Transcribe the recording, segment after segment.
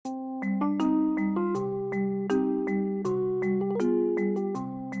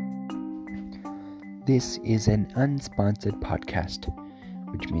This is an unsponsored podcast,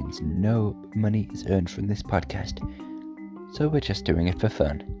 which means no money is earned from this podcast. So we're just doing it for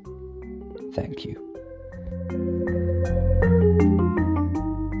fun. Thank you.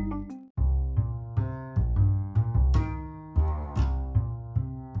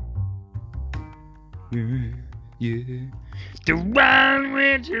 Yeah. The Wild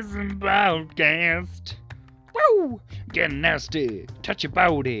Witches and Podcast. Woo! Get nasty. Touch your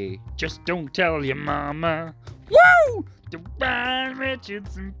body. Just don't tell your mama. Woo! The Wild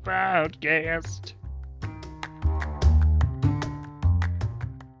Witches and Podcast.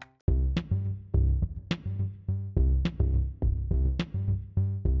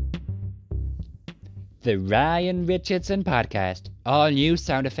 The Ryan Richardson Podcast. All new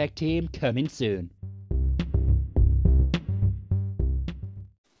sound effect team coming soon.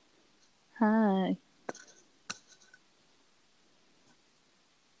 Hi.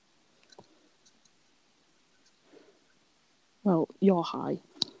 Well, you're high.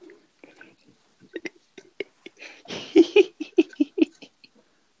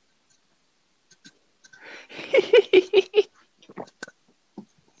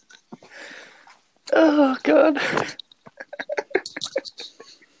 Oh, God.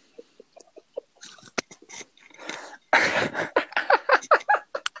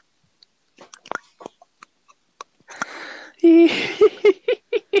 You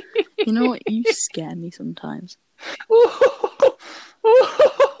know what? You scare me sometimes.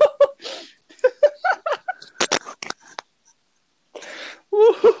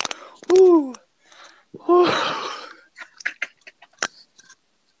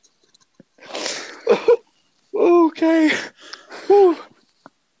 Okay.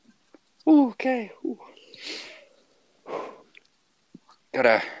 Okay.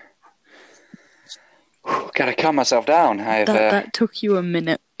 Gotta calm myself down. That took you a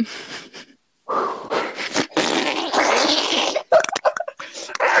minute.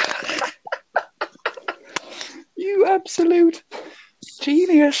 You absolute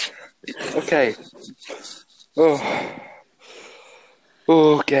genius. Okay. Okay.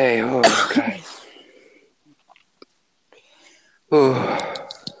 Okay.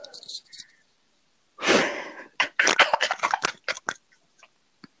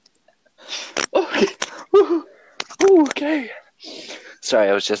 Okay. Sorry,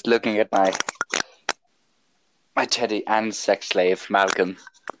 I was just looking at my teddy and sex slave, Malcolm.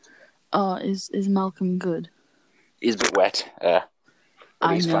 Oh, is Malcolm good? He's a bit wet.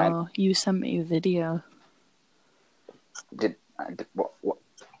 I he's know. fine. You sent me a video.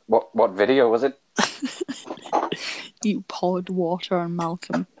 What video was it? You poured water on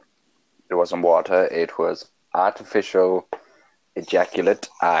Malcolm. It wasn't water. It was artificial ejaculate.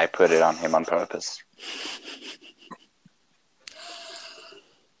 I put it on him on purpose.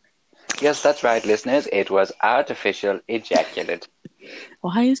 Yes, that's right, listeners. It was artificial ejaculate.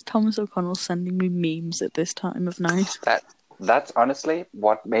 Why is Thomas O'Connell sending me memes at this time of night? That's honestly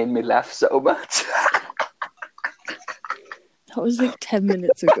what made me laugh so much. That was like 10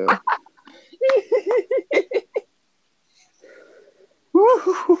 minutes ago.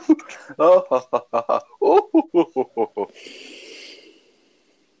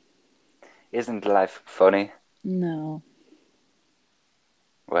 Isn't life funny? No.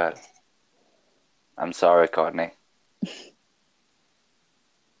 Well, I'm sorry, Courtney.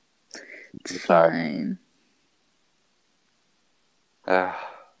 It's fine. God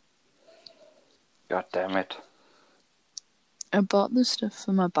damn it. I bought the stuff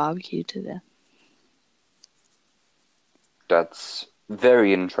for my barbecue today. That's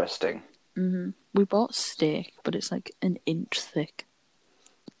very interesting. Mm-hmm. We bought steak, but it's like an inch thick.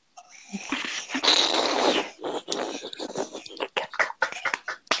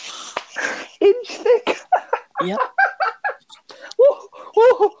 Inch thick? Yep.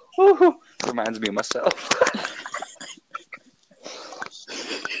 Reminds me of myself.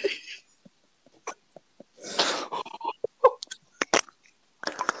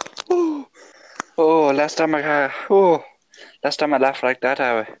 Last time I laughed like that,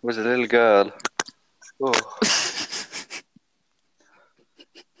 I was a little girl. Oh.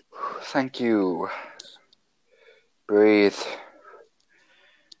 Thank you. Breathe.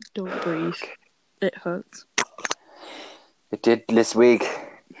 Don't breathe. It hurts. It did this week.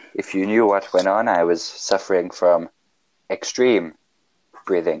 If you knew what went on, I was suffering from extreme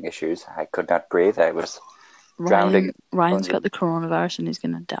breathing issues. I could not breathe. I was drowning. Ryan's got the coronavirus and he's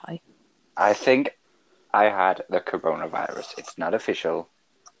going to die. I think I had the coronavirus. It's not official,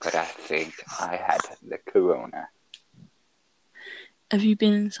 but I think I had the corona. Have you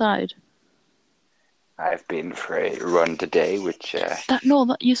been inside? I've been for a run today, which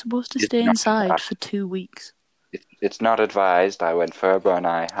That you're supposed to is stay not inside advised. for 2 weeks. It's not advised. I went for a run.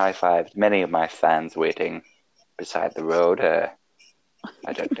 I high-fived many of my fans waiting beside the road. I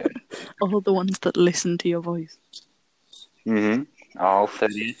don't know. All the ones that listen to your voice. All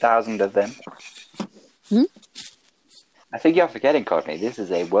 38,000 of them. Hmm? I think you're forgetting, Courtney. This is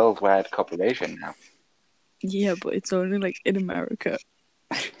a worldwide corporation now. Yeah, but it's only like in America.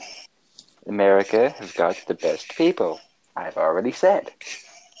 America has got the best people. I've already said.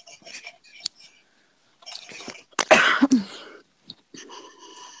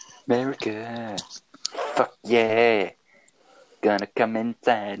 America. Fuck yeah. Gonna come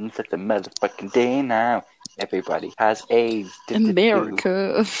inside and set the motherfucking day now. Everybody has AIDS.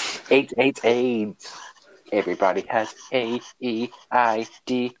 America. AIDS, AIDS, AIDS. Everybody has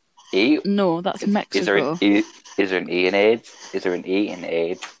A-E-I-D-E. No, that's Mexico. Is there an E in AIDS? Is there an E in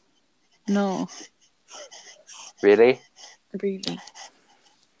AIDS? No, Really? really.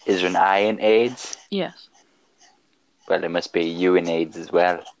 Is there an I in AIDS? Yes. Well, there must be a U in AIDS as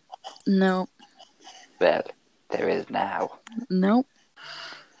well. No. Well, there is now. No.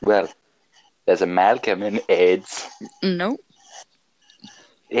 Well, there's a Malcolm in AIDS. No.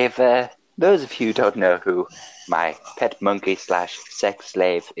 If those of you who don't know who my pet monkey / sex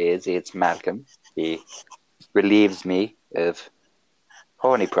slave is, it's Malcolm. He relieves me of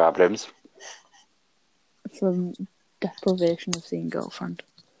horny problems. From deprivation of seeing girlfriend.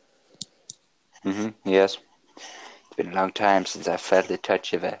 Yes. It's been a long time since I felt the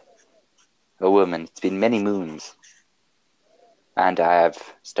touch of a woman. It's been many moons. And I have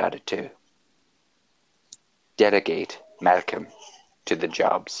started to delegate Malcolm to the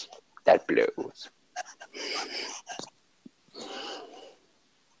jobs that blows.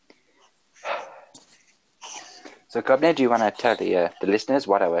 So, Courtney, do you want to tell the listeners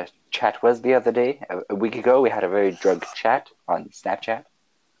what our chat was the other day? A week ago, we had a very drunk chat on Snapchat.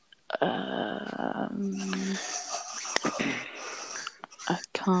 I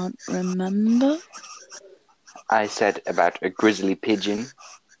can't remember. I said about a grizzly pigeon.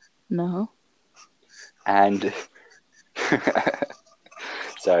 No. And...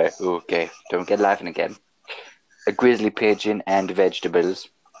 Sorry, okay, don't get laughing again. A grizzly pigeon and vegetables.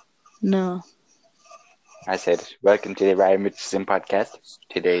 No. I said, welcome to the Ryan Richardson podcast.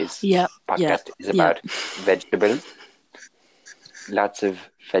 Today's podcast is about vegetables. Lots of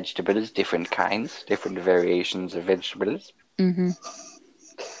vegetables, different kinds, different variations of vegetables. Mm-hmm.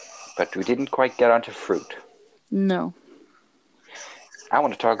 But we didn't quite get onto fruit. No. I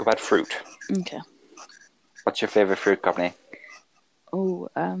want to talk about fruit. Okay. What's your favorite fruit, Courtney? Oh,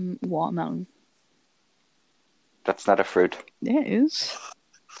 watermelon. That's not a fruit. Yeah, it is.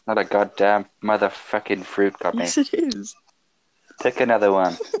 It's not a goddamn motherfucking fruit, Courtney. Yes, it is. Pick another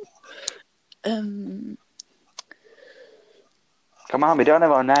one. Come on, we don't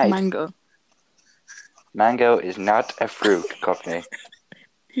have all night. Mango. Mango is not a fruit, Courtney.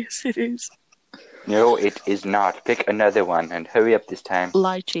 Yes, it is. No, it is not. Pick another one and hurry up this time.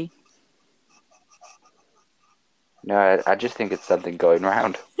 Lychee. No, I just think it's something going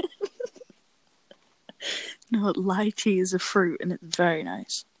round. No, lychee is a fruit and it's very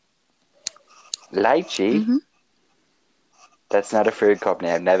nice. Lychee? Mm-hmm. That's not a fruit,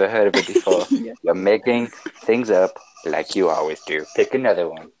 Courtney. I've never heard of it before. Yeah. You're making things up like you always do. Pick another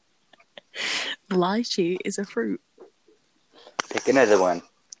one. Lychee is a fruit. Pick another one.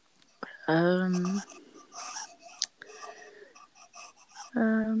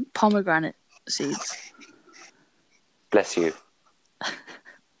 Pomegranate seeds. Bless you.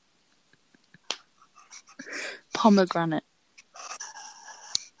 Pomegranate.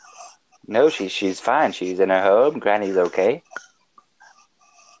 No, she's fine. She's in her home. Granny's okay.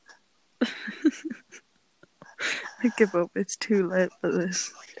 I give up. It's too late for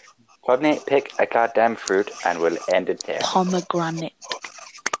this. Courtney, pick a goddamn fruit and we'll end it there. Pomegranate.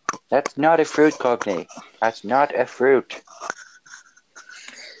 That's not a fruit, Courtney. That's not a fruit.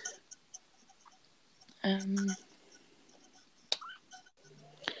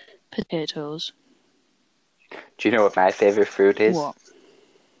 Potatoes. Do you know what my favorite fruit is? What?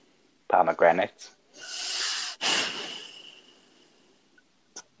 Pomegranates.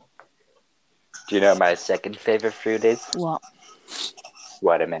 Do you know what my second favorite fruit is? What?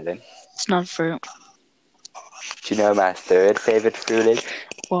 Watermelon. It's not a fruit. Do you know what my third favorite fruit is?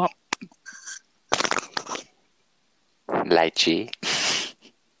 What? Lychee.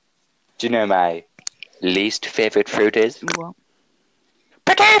 Do you know my least favorite fruit is? What?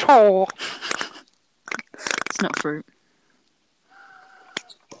 Potato! It's not fruit.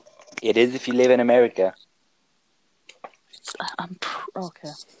 It is if you live in America.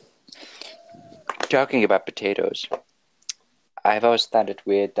 Okay. Talking about potatoes, I've always found it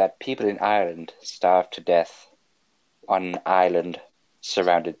weird that people in Ireland starve to death on an island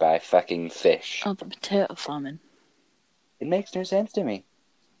surrounded by fucking fish. Oh, the potato famine. It makes no sense to me.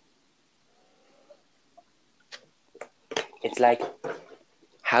 It's like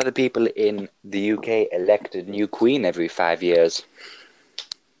how the people in the UK elect a new queen every 5 years.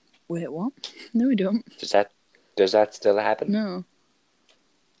 Wait, what? No, we don't. Does that still happen? No.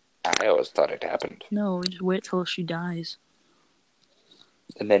 I always thought it happened. No, we just wait till she dies.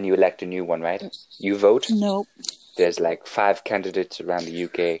 And then you elect a new one, right? You vote? Nope. There's like 5 candidates around the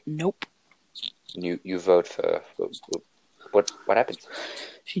UK. Nope. You vote for what happens?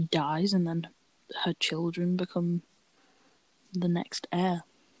 She dies and then her children become the next heir.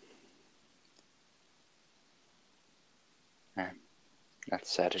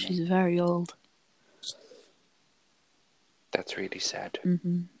 That's sad. She's very old. That's really sad.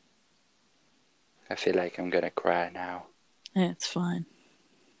 Mm-hmm. I feel like I'm gonna cry now. Yeah, it's fine.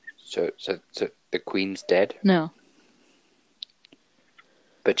 So the queen's dead? No.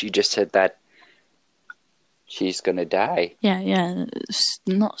 But you just said that she's gonna die. Yeah. It's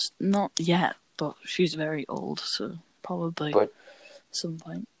not yet, but she's very old, so probably at some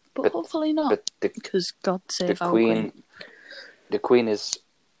point. But hopefully not, because God save our queen. The queen is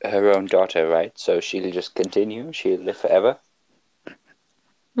her own daughter, right? So she'll just continue. She'll live forever.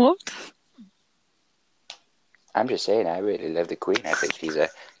 What? I'm just saying, I really love the queen. I think she's a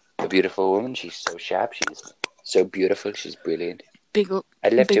beautiful woman. She's so sharp. She's so beautiful. She's brilliant. Big up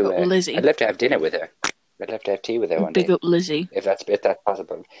Lizzie. I'd love to have dinner with her. I'd love to have tea with her one day. Big up Lizzie. If that's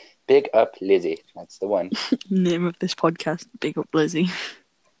possible. Big up Lizzie. That's the one. Name of this podcast, Big Up Lizzie.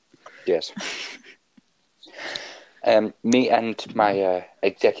 Yes. Me and my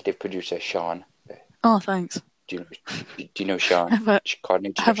executive producer, Sean. Oh, thanks. Do you know Sean? Courtney,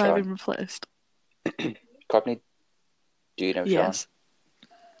 do you know Have Sean? I been replaced? Courtney, do you know Sean? Yes.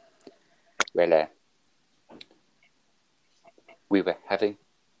 Well, we were having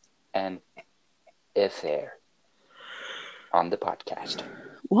an affair on the podcast.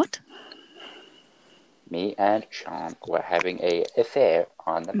 What? Me and Sean were having an affair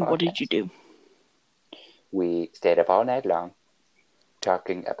on the podcast. What did you do? We stayed up all night long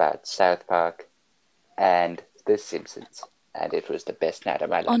talking about South Park and The Simpsons, and it was the best night of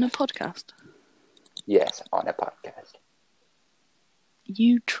my life. On a podcast? Yes, on a podcast.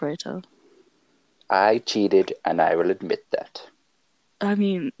 You traitor. I cheated, and I will admit that. I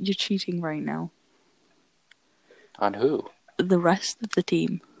mean, you're cheating right now. On who? The rest of the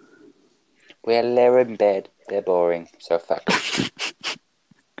team. Well, they're in bed. They're boring, so fuck it.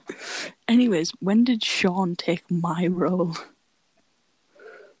 Anyways, when did Sean take my role?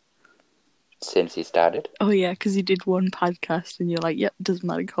 Since he started. Oh yeah, because he did one podcast and you're like, yep, doesn't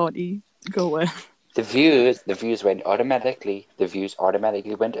matter, Courtney, go away. The views went automatically. The views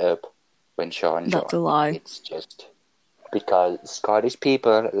automatically went up when Sean joined. That's a lie. It's just because Scottish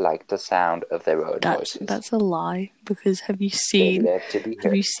people like the sound of their own voices. That's a lie, because have you seen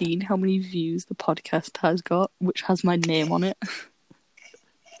how many views the podcast has got, which has my name on it?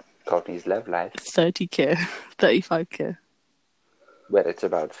 Courtney's Love Life. 30k, 35k. Well, it's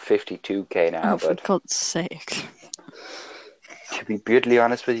about 52k now. Oh, for God's sake. To be brutally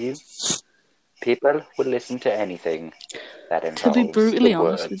honest with you, people will listen to anything that involves To be brutally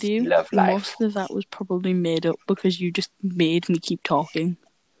honest words, with you, love life. most of that was probably made up because you just made me keep talking.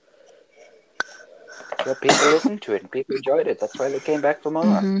 Well, people listened to it and people enjoyed it. That's why they came back for more.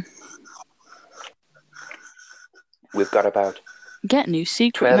 Mm-hmm. We've got about Get new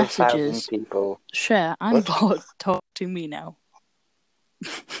secret 12,000 messages. people. Share, I'm bored. Talk to me now.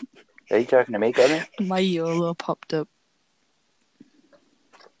 Are you talking to me, Courtney? My YOLO popped up.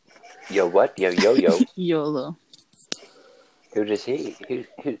 Yo, what? Yo. YOLO. Who does he? Who's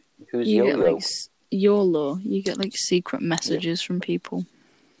You YOLO? get like YOLO. You get like secret messages from people.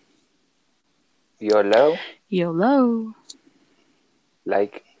 You're low? YOLO.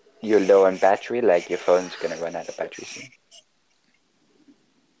 Like, you're low on battery? Like your phone's going to run out of battery soon?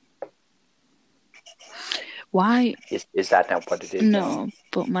 Why? Is that not what it is? No,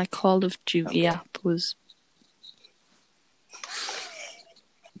 but my Call of Duty app was...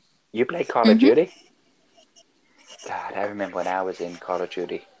 You play Call of Duty? God, I remember when I was in Call of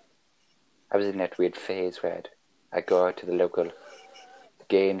Duty. I was in that weird phase where I'd go out to the local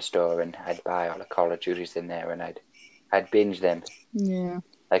game store and I'd buy all the Call of Duties in there and I'd binge them. Yeah.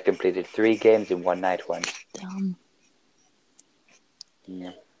 I completed 3 games in one night once. Damn.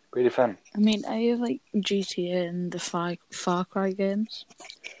 Yeah. Really fun. I mean, I have like GTA and the Far Cry games.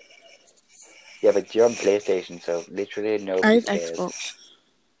 Yeah, but you're on PlayStation, so literally nobody I have cares. Xbox.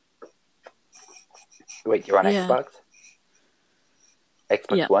 Wait, you're on Yeah. Xbox?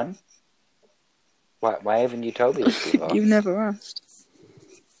 Xbox One? Why haven't you told me this before? You never asked.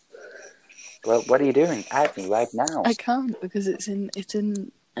 Well, what are you doing? Add me right now. I can't because it's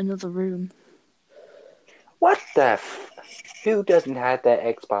in another room. What the Who doesn't have their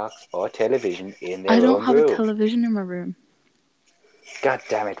Xbox or television in their I own don't have room? a television in my room. God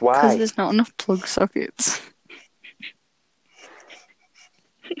damn it, why? Because there's not enough plug sockets.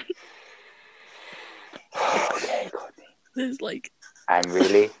 Okay, Courtney. There's like... I'm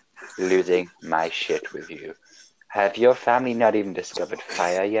really losing my shit with you. Have your family not even discovered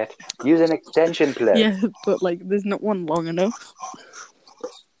fire yet? Use an extension plug. Yeah, but like there's not one long enough.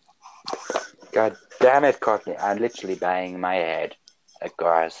 God damn it, Courtney. I'm literally banging my head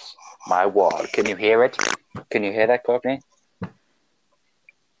across my wall. Can you hear it? Can you hear that, Courtney?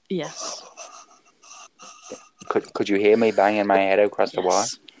 Yes. Could you hear me banging my head across the wall?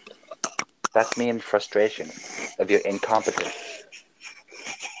 Yes. That's me in frustration of your incompetence.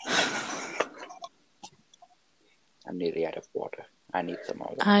 I'm nearly out of water. I need some more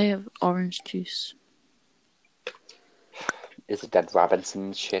water. I have orange juice. Is it that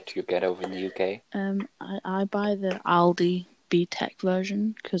Robinson's shit you get over in the UK? I buy the Aldi B-Tech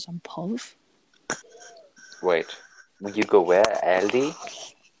version because I'm POV. Wait, will you go where? Aldi?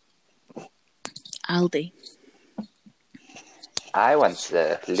 Aldi. I once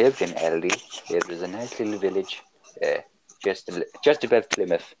lived in Aldi. It was a nice little village, just above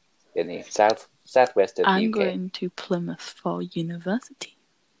Plymouth, in the southwest of the UK. I'm going to Plymouth for university.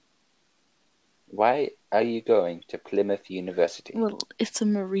 Why are you going to Plymouth University? Well, it's a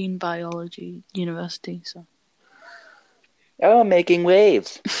marine biology university, so... Oh, making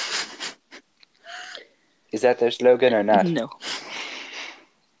waves! Is that their slogan or not? No.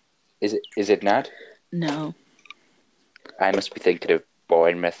 Is it not? No. I must be thinking of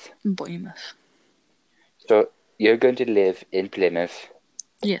Bournemouth. Bournemouth. So, you're going to live in Plymouth?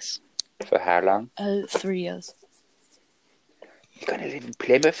 Yes. For how long? 3 years. You're going to live in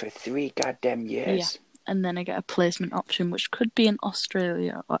Plymouth for 3 goddamn years? Yeah. And then I get a placement option, which could be in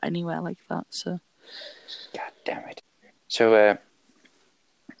Australia or anywhere like that, so... God damn it. So,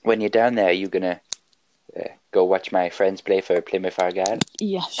 when you're down there, you're going to go watch my friends play for Plymouth Argyle?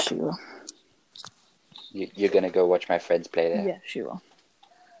 Yeah, sure. You're going to go watch my friends play there? Yeah, sure.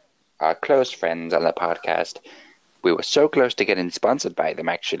 Our close friends on the podcast. We were so close to getting sponsored by them,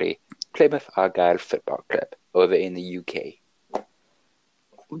 actually. Plymouth Argyle Football Club, over in the UK.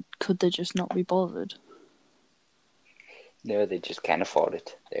 Could they just not be bothered? No, they just can't afford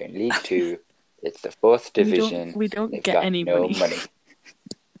it. They're in League 2. It's the 4th division. We don't get any money.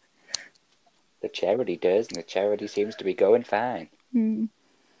 The charity does, and the charity seems to be going fine.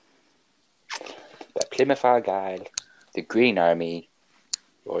 But Plymouth Argyle, the Green Army,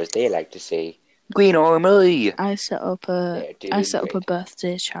 or as they like to say, Green Army. I set up a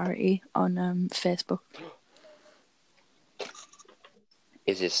birthday charity on Facebook.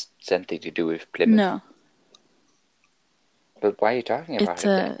 Is this something to do with Plymouth? No. But why are you talking about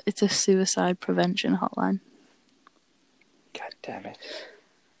it? It's a suicide prevention hotline. God damn it.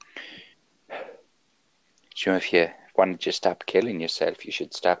 So if you want to just stop killing yourself, you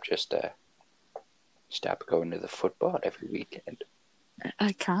should stop going to the football every weekend.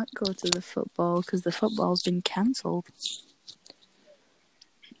 I can't go to the football because the football's been cancelled.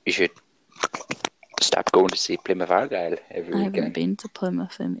 You should stop going to see Plymouth Argyle every weekend. I haven't been to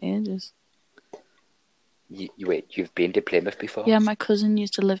Plymouth in ages. You've been to Plymouth before? Yeah, my cousin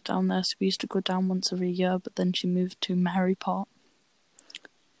used to live down there, so we used to go down once every year, but then she moved to Maryport.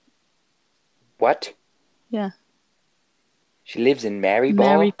 What? Yeah. She lives in Maryport?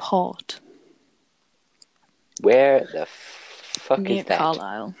 Maryport. Where the fuck Near is that?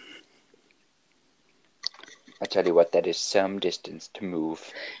 Carlisle. I tell you what, that is some distance to move.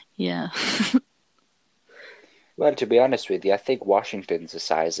 Yeah. Well, to be honest with you, I think Washington's the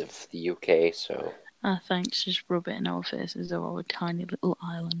size of the UK, so... Thanks, just rub it in our faces, or our tiny little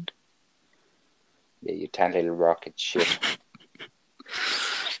island. Yeah, you tiny little rocket ship.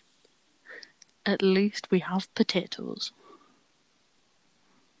 At least we have potatoes.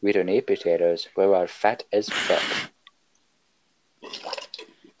 We don't eat potatoes. We're all fat as fuck.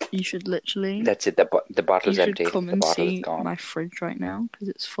 You should literally... That's it, the bottle's empty. You should come the and bottle see is gone. my fridge right now, because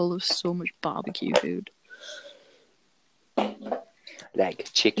it's full of so much barbecue food. Like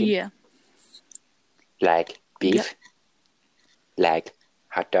chicken? Yeah. Like beef? Yep. Like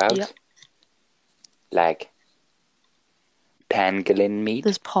hot dogs? Yep. Like pangolin meat?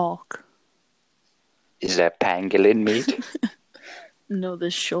 There's pork. Is that pangolin meat? No,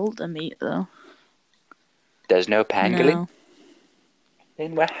 there's shoulder meat, though. There's no pangolin? No.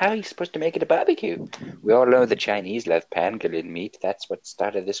 Then how are you supposed to make it a barbecue? We all know the Chinese love pangolin meat. That's what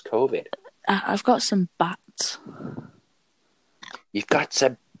started this COVID. I've got some bats. You've got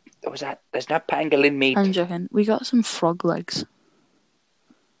some... What was that? There's not pangolin meat. I'm joking. We got some frog legs.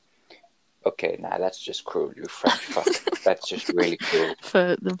 Okay, nah, that's just cruel, you French fuck. That's just really cruel.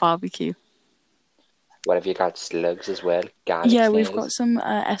 For the barbecue. What have you got? Slugs as well? Garlic Yeah, snails? we've got some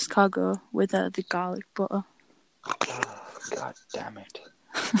escargot with the garlic butter. Oh, God damn it.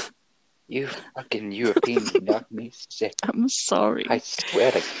 You fucking Europeans knock me sick. I'm sorry. I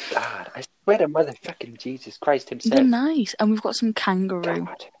swear to God. I swear to motherfucking Jesus Christ himself. They're nice. And we've got some kangaroo.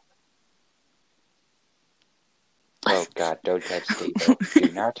 God. Oh, God, don't touch Steve-O.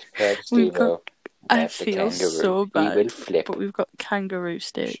 Do not touch Steve-O. I feel so bad, he will flip. but we've got kangaroo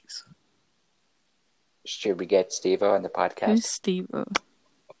steaks. Should we get Steve-O on the podcast? Who's Steve-O?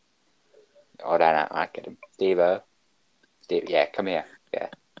 Oh, no, I'll get him. Steve-O. Yeah, come here. Yeah.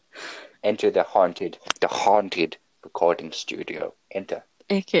 Enter the haunted recording studio. Enter.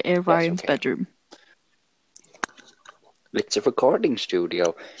 AKA Ryan's bedroom. It's a recording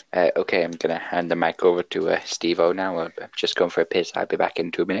studio. Okay, I'm going to hand the mic over to Steve-O now. I'm just going for a piss. I'll be back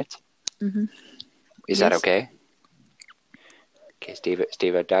in 2 minutes. Mm-hmm. Is that okay? Okay,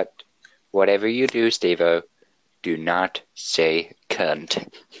 Steve-O, whatever you do, Steve-O, do not say cunt.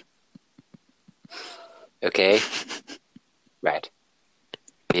 Okay? Right.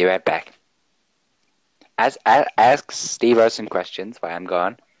 Be right back. Ask Steve-O some questions while I'm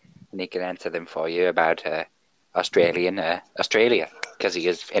gone, and he can answer them for you about Australia, because he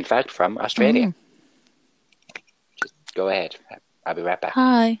is, in fact, from Australia. Mm. Just go ahead. I'll be right back.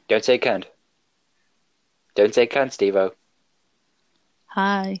 Hi. Don't say cunt. Don't say cunt, Steve-O.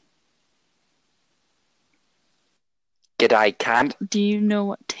 Hi. G'day, cunt. Do you know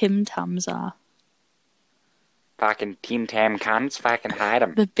what Tim Tams are? Fucking Tim Tam cunts. Fucking hide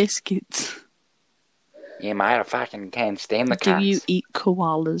them. The biscuits. Yeah, mate, I fucking can't stand the cunts. Do you eat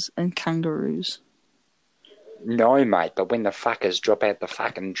koalas and kangaroos? No, mate, but when the fuckers drop out the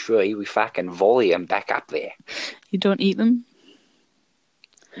fucking tree, we fucking volley them back up there. You don't eat them?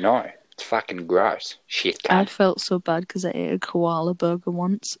 No, it's fucking gross. Shit, cunt. I felt so bad because I ate a koala burger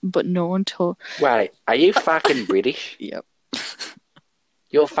once, but no one told... Wait, are you fucking British? Yep.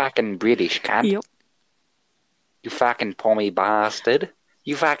 You're fucking British, cunt. Yep. You fucking pommy bastard.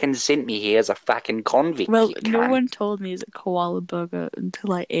 You fucking sent me here as a fucking convict, Well, you no cunt. one told me it's a koala burger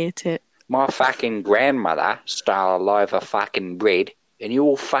until I ate it. My fucking grandmother stole a loaf of fucking bread, and you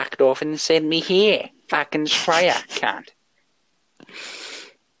all fucked off and sent me here. Fucking Australia, cunt.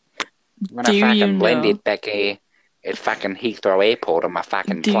 When I fucking landed back here at fucking Heathrow Airport on my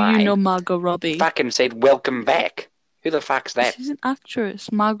fucking plane. Do you know Margot Robbie? Fucking said, welcome back. Who the fuck's that? She's an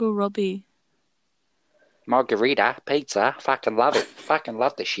actress, Margot Robbie. Margarita, pizza, fucking love it. Fucking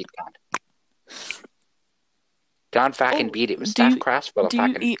love the shit, cunt. Can't fucking beat it with stuffed crust full of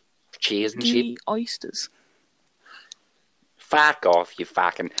fucking cheese and shit. Do you eat oysters? Fuck off, you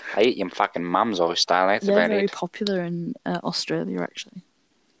fucking... I eat your fucking mum's oyster, that's They're about very it. popular in Australia, actually.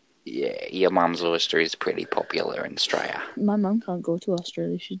 Yeah, your mum's oyster is pretty popular in Australia. My mum can't go to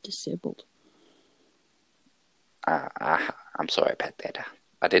Australia, she's disabled. I'm sorry about that.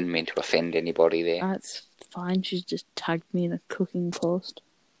 I didn't mean to offend anybody there. That's fine, she's just tagged me in a cooking post.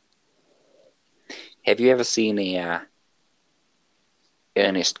 Have you ever seen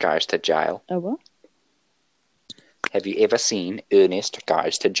Ernest Goes to Jail? Oh, what? Have you ever seen Ernest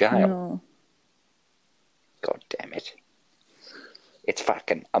Goes to Jail? No. God damn it. It's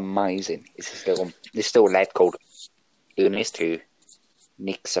fucking amazing. It's this little lad called Ernest who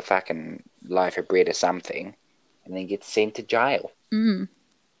nicks a fucking loaf of bread or something and then gets sent to jail. Mm.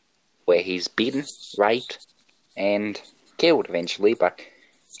 Where he's beaten, raped, and killed eventually, but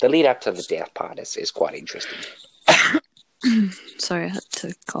the lead up to the death part is quite interesting. Sorry, I had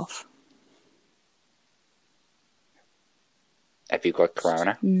to cough. Have you got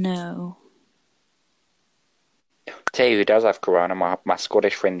corona? No. Tell you who does have corona, my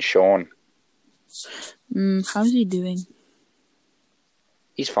Scottish friend Sean. How's he doing?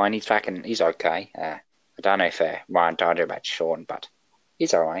 He's fine, he's okay. I don't know if Ryan told you about Sean, but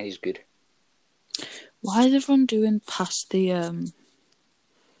he's alright, he's good. Why is everyone doing past the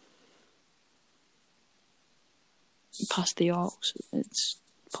arcs? It's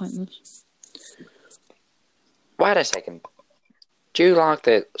pointless. Wait a second. Do you like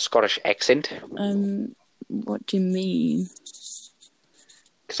the Scottish accent? What do you mean?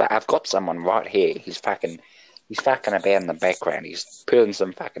 Because I've got someone right here. He's fucking about in the background. He's pulling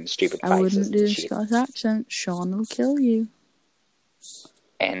some fucking stupid faces. I wouldn't do a Scottish accent. Sean will kill you.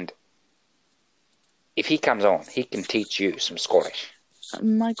 And if he comes on, he can teach you some Scottish.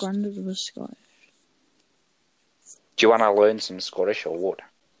 My granddad was Scottish. Do you want to learn some Scottish or what?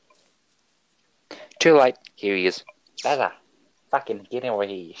 Too late. Here he is. Bezza. Fucking get over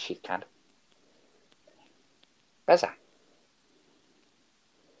here, you shit cunt. Bezza.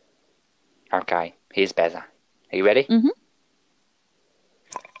 Okay, here's Bezza. Are you ready? Mm-hmm.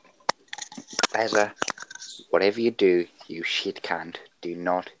 Bezza, whatever you do, you shit cunt, do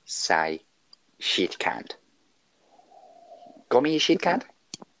not say shit cunt. Got me, you shit cunt?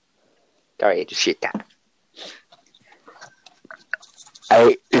 Go ahead, you shit cunt.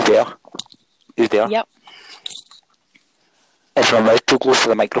 Hey, who's there? Who's there? Yep. Is my mouth too close to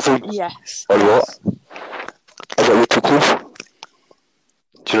the microphone? Yes. Or what? Is it way too close?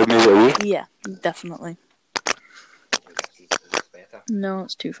 Should I move it away? Yeah, definitely. No,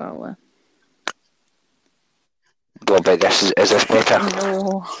 it's too far away. What about this? Is this better?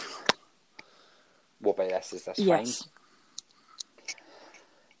 No. What about this? Is this Yes.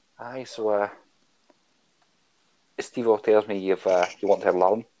 fine? Aye, so Steve tells me you want to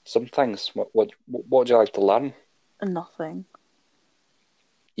learn some things. What would you like to learn? Nothing.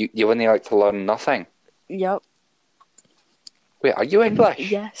 You only like to learn nothing? Yep. Wait, are you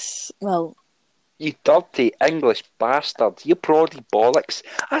English? Yes. Well. You dirty English bastard. You proddy bollocks.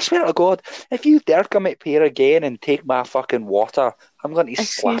 I swear to God, if you dare come up here again and take my fucking water, I'm going to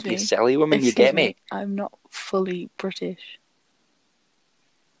slap you silly woman, you get me? I'm not fully British.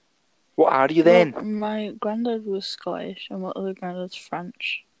 What are you then? Well, my granddad was Scottish and my other granddad's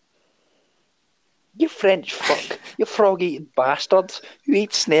French. You French fuck. You frog-eating bastards. You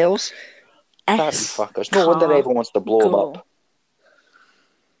eat snails. Dirty fuckers. No wonder everyone wants to blow them up.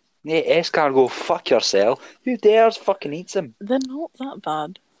 Yeah, escargot, fuck yourself. Who dares fucking eats them? They're not that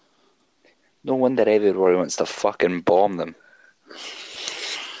bad. No wonder everybody wants to fucking bomb them.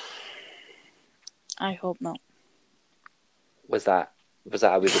 I hope not. Was that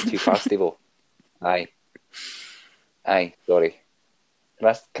a wee bit too fast, Evo? Aye, sorry.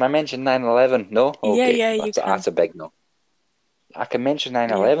 Can I mention 9/11? No? Okay. Yeah, you can. That's a big no. I can mention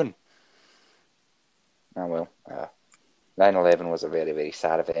 9/11. Yeah. Oh well. 9/11 was a very, very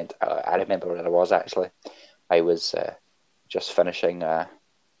sad event. I remember where I was actually. I was just finishing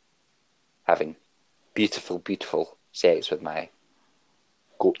having beautiful, beautiful sex with my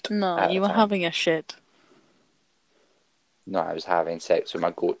goat. No, you were having a shit. No, I was having sex with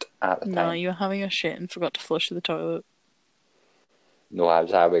my goat at the time. No, you were having a shit and forgot to flush the toilet. No, I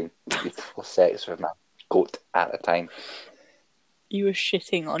was having beautiful sex with my goat at the time. You were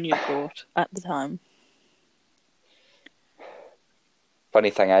shitting on your goat at the time. Funny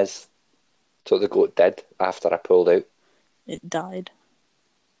thing is, so the goat did after I pulled out. It died.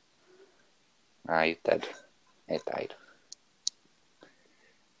 Aye, it did. It died.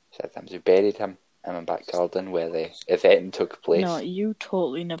 Sometimes we buried him in my back garden where the event took place. No, you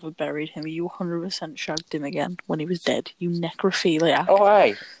totally never buried him. You 100% shagged him again when he was dead. You necrophiliac. Oh,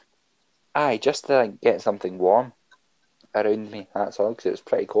 aye. Aye, just to get something warm around me, that's all, because it was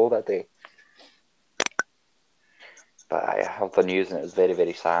pretty cold that day. But I heard the news and it was very,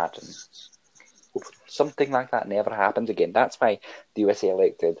 very sad. And something like that never happens again. That's why the USA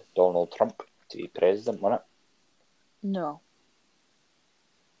elected Donald Trump to be president, wasn't it? No.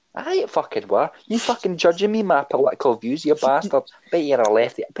 Aye, it fucking were. You fucking judging me my political views, you bastard. Bet you're a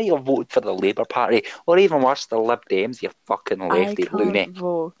lefty. Bet you're voting for the Labour Party. Or even worse, the Lib Dems, you fucking lefty loony. I can't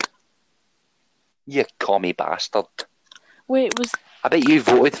vote. You commie bastard. Wait, I bet you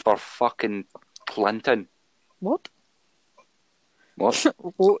voted for fucking Clinton. What? What?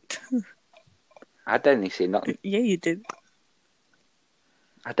 What? I didn't say nothing. Yeah, you did.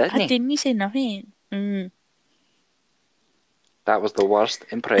 I didn't. I didn't say nothing. That was the worst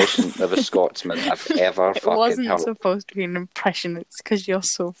impression of a Scotsman I've ever fucking heard. It wasn't supposed to be an impression. It's because you're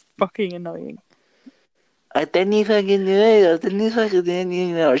so fucking annoying. I didn't fucking do it. I didn't fucking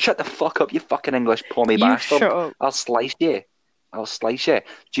do it. Shut the fuck up, you fucking English pommy bastard. Shut up. I'll slice you. Do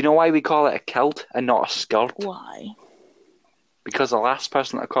you know why we call it a kilt and not a skirt? Why? Because the last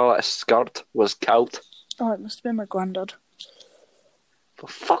person to call it a skirt was kilt. Oh, it must have been my granddad. For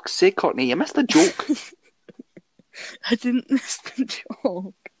fuck's sake, Courtney, you missed a joke. I didn't miss the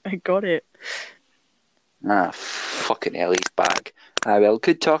joke. I got it. Ah, fucking hell, he's back. Ah, well,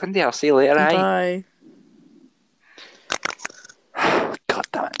 good talking to you. I'll see you later, Bye. God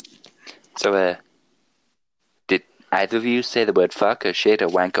damn it. So, did either of you say the word fuck or shit or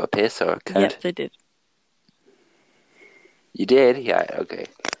wank or piss or cunt? Yep, they did. You did? Yeah, okay.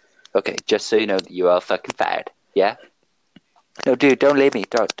 Okay, just so you know that you are fucking fired. Yeah? No, dude, don't leave me.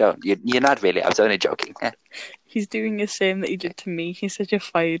 Don't. You're not really. I was only joking. He's doing the same that he did to me. He said you're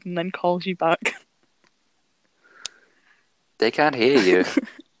fired and then calls you back. They can't hear you.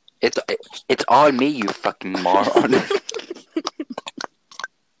 It's all me, you fucking moron.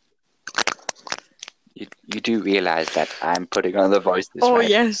 You do realize that I'm putting on the voices, right?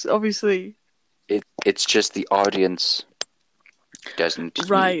 Yes, obviously. It's just the audience doesn't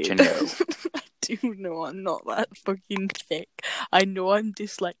need to know. I do know I'm not that fucking thick. I know I'm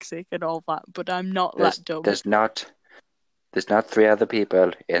dyslexic and all that, but I'm not that dumb. There's not 3 other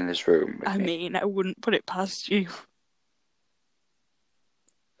people in this room with me. mean, I wouldn't put it past you.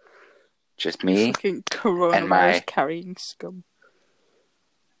 Just me fucking coronavirus and my carrying scum.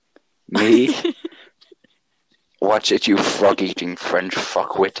 Me? Watch it, you frog-eating French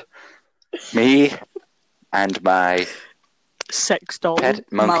fuckwit. Me and my sex doll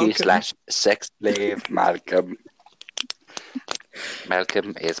pet monkey Malcolm. / sex slave Malcolm.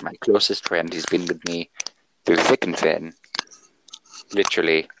 Malcolm is my closest friend. He's been with me through thick and thin.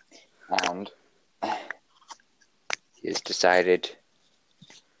 Literally. And he has decided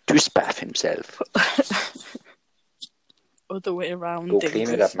to spaff himself. Other way around. Go clean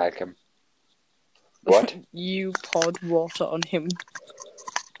it up, Malcolm. What? You poured water on him.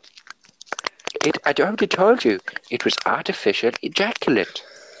 I already told you. It was artificial ejaculate.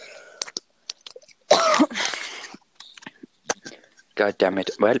 God damn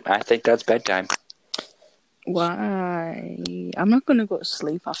it. Well, I think that's bedtime. Why? I'm not going to go to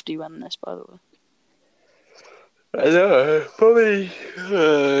sleep after you end this, by the way. I know. Probably.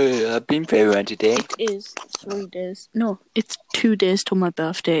 I've been very entertained. It is 3 days. No, it's 2 days till my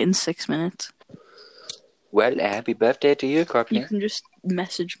birthday in 6 minutes. Well, happy birthday to you, Courtney. You can just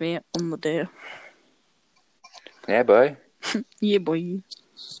message me on the day. Yeah, boy. Yeah, boy.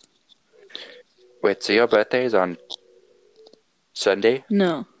 Wait, so your birthday is on Sunday?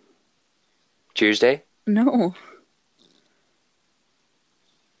 No. Tuesday? No.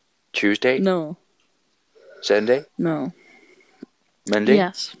 Tuesday? No. Sunday? No. Monday?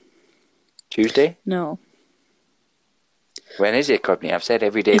 Yes. Tuesday? No. When is it, Courtney? I've said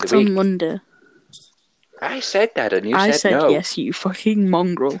every day of It's the week. on Monday. I said that and you I said said no. yes, you fucking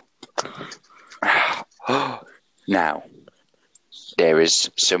mongrel. Now, there is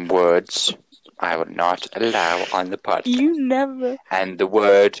some words I will not allow on the podcast. You never... And the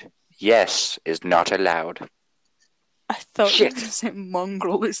word yes is not allowed. I thought you were Shit. going to say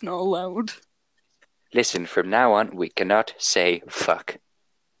mongrel is not allowed. Listen, from now on, we cannot say fuck.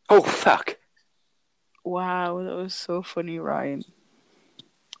 Oh, fuck. Wow, that was so funny, Ryan.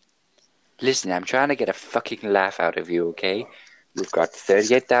 Listen, I'm trying to get a fucking laugh out of you, okay? We've got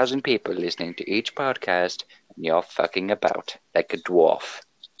 38,000 people listening to each podcast, and you're fucking about like a dwarf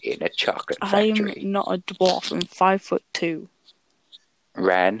in a chocolate factory. I'm not a dwarf, I'm 5'2".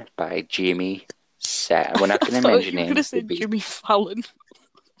 Ran by Jimmy Sam. We're not going to mention you were going to names. say Jimmy Fallon.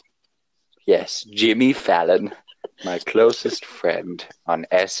 Yes, Jimmy Fallon, my closest friend on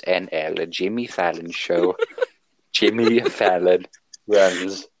SNL, the Jimmy Fallon show. Jimmy Fallon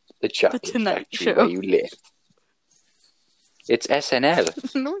runs the chocolate Tonight factory Show. where you live. It's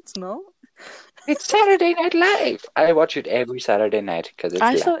SNL. No, it's not. It's Saturday Night Live. I watch it every Saturday night because it's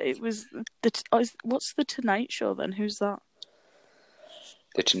I live. thought it was... what's the Tonight Show then? Who's that?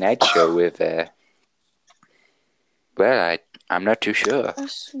 The Tonight Show with... Well, I'm not too sure. I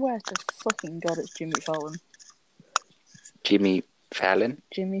swear to fucking God it's Jimmy Fallon. Jimmy Fallon?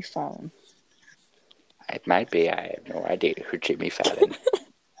 Jimmy Fallon. It might be. I have no idea who Jimmy Fallon.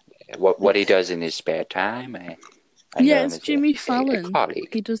 What he does in his spare time. I know it's Jimmy Fallon.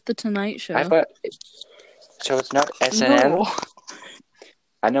 He does the Tonight Show. So it's not SNL? No.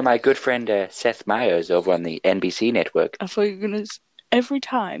 I know my good friend Seth Meyers over on the NBC network. I thought you were going to... Every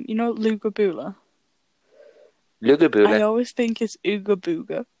time, you know Luga Boola? Lugaboola. I always think it's Ooga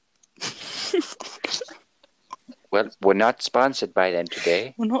Booga. Well, we're not sponsored by them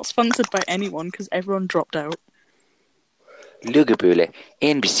today. We're not sponsored by anyone because everyone dropped out. Lugaboola,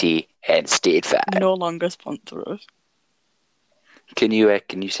 NBC, and State Farm. No longer sponsor us. Can you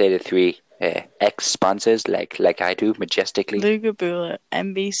say the 3 ex-sponsors like I do majestically? Luga Boola,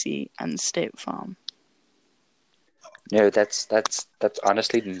 NBC, and State Farm. No, that's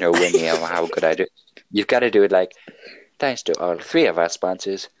honestly nowhere near how good I do. You've got to do it like, thanks to all 3 of our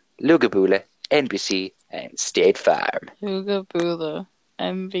sponsors, Lugaboola, NBC, and State Farm. Luga Boola,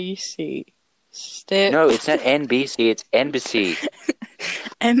 NBC, State... No, it's not NBC, it's NBC.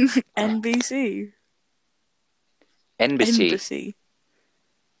 NBC. NBC.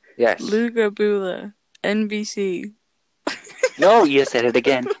 Yes. Luga Boola, NBC. No, you said it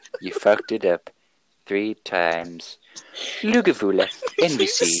again. You fucked it up 3 times. Lugavula,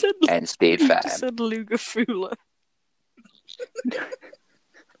 NBC, and State Farm. You said Lugafula.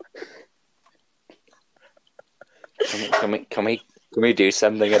 Can we do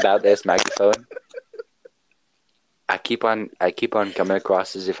something about this microphone? I keep on coming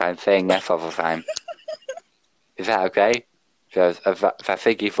across as if I'm saying F all the time. Is that okay? I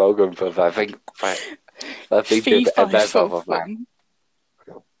think you've spoken for I think F all the time.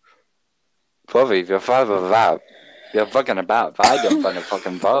 Probably you're fine with that. You're fucking about. I don't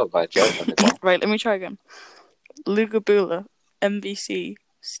fucking vote about your fucking. Right, let me try again. Lugabula, MVC,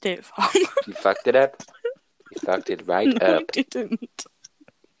 State Farm. You fucked it up. You fucked it right No, up. I didn't.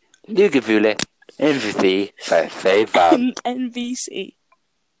 Lugabula, MVC, State Farm. NVC.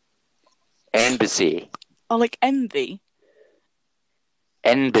 Embassy. Oh, like envy.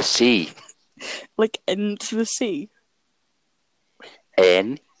 Embassy. Like end to the sea.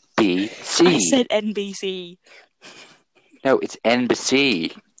 NBC. I said NBC. No, it's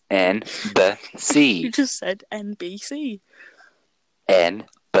embassy. Embassy. You just said NBC.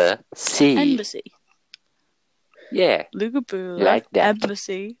 Embassy. Embassy. Yeah. Lugabula, like that.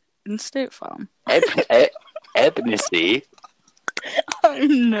 Embassy, and State Farm. Embassy.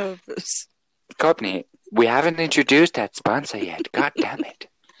 I'm nervous. Courtney, we haven't introduced that sponsor yet. God damn it.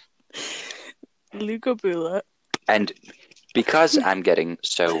 Lugabula. And because I'm getting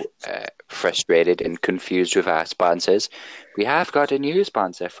so frustrated and confused with our sponsors, we have got a new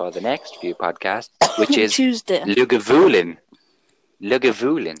sponsor for the next few podcasts, which is Tuesday. Lugavulin.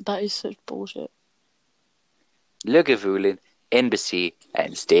 Lugavulin. That is such bullshit. Lugavulin, Embassy,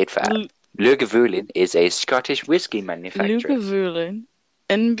 and State Farm. Lugavulin is a Scottish whiskey manufacturer. Lugavulin,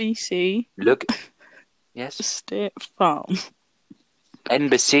 NBC. Yes. State Farm.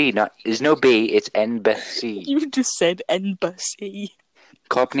 Embassy, there's no B, it's embassy. You just said embassy.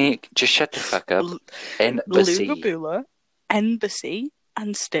 Courtney, just shut the fuck up. Embassy. Lugabula, Embassy,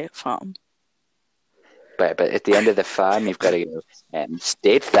 and State Farm. But at the end of the farm, you've got to go,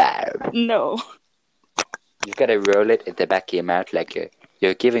 State Farm. No. You've got to roll it at the back of your mouth like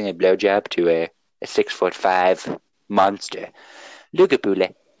you're giving a blowjob to a 6'5" monster.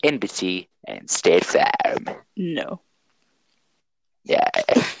 Lugabula, Embassy, and State Farm. No. Yeah.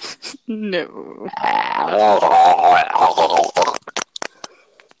 No. Oh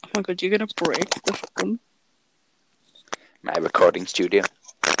my god, you're gonna break the phone. My recording studio.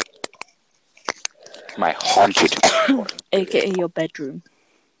 My haunted AKA your bedroom.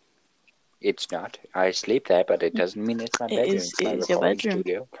 It's not. I sleep there, but it doesn't mean it's my bedroom. It's my recording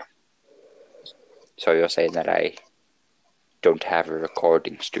studio. So you're saying that I don't have a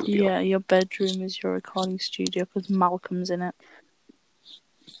recording studio? Yeah, your bedroom is your recording studio because Malcolm's in it.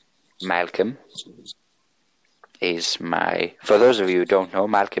 Malcolm is for those of you who don't know,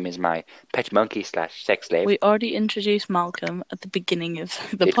 Malcolm is my pet monkey / sex slave. We already introduced Malcolm at the beginning of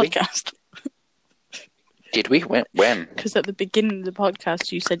the podcast. Did we? When? Because at the beginning of the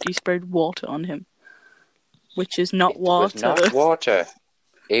podcast you said you sprayed water on him. Which is not water. It was not water.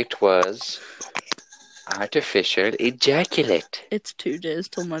 It was artificial ejaculate. It's 2 days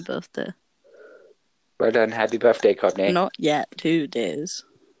till my birthday. Well done. Happy birthday, Courtney. Not yet. 2 days.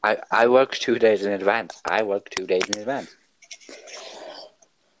 I work 2 days in advance.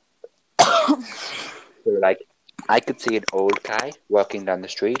 So, like, I could see an old guy walking down the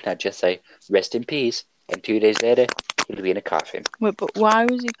street and I'd just say, rest in peace. And 2 days later, he'll be in a coffin. Wait, but why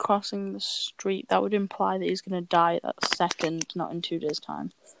was he crossing the street? That would imply that he's going to die that second, not in 2 days'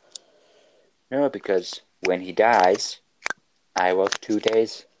 time. No, because when he dies, I work 2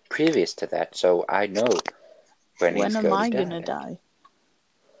 days previous to that, so I know when he's going to die. When am I going to die?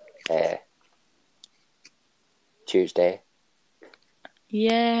 Tuesday.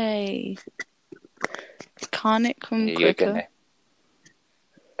 Yay. Can't it come quicker?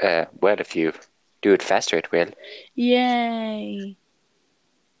 Well, if you do it faster, it will. Yay.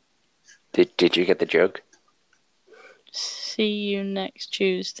 Did you get the joke? See you next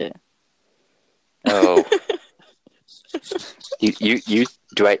Tuesday. Oh. you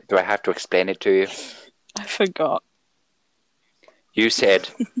do I have to explain it to you? I forgot. You said,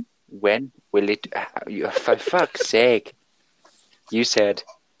 when will it... for fuck's sake. You said,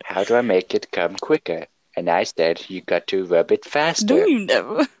 how do I make it come quicker? And I said, you got to rub it faster. No, you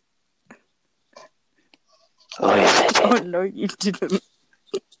never. Oh, yes, I did. Oh, no, you didn't.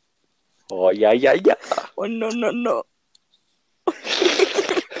 Oh, yeah. Oh, no.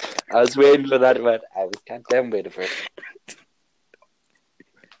 I was waiting for that one. I was goddamn waiting for it.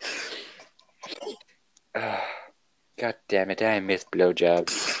 God damn it, I miss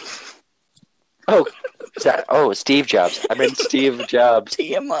blowjobs. Steve Jobs. I meant Steve Jobs.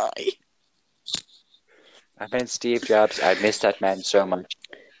 TMI. I meant Steve Jobs. I miss that man so much.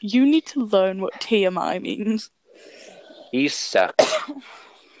 You need to learn what TMI means. He sucks.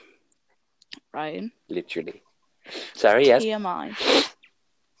 Ryan? Literally. Sorry, yes. TMI.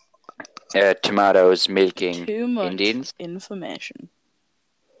 Tomatoes milking Too much Indians. information.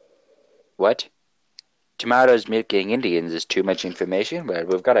 What? Tomatoes milking Indians is too much information? Well,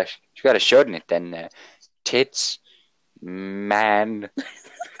 we've got to shorten it then. Tits Man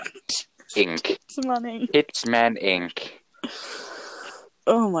Inc. Tits Man Inc.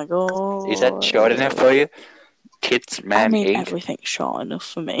 Oh my god. Is that short enough for you? Tits Man Inc. Everything's short enough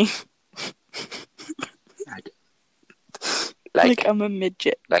for me. Like I'm a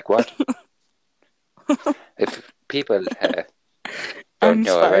midget. Like what? If people don't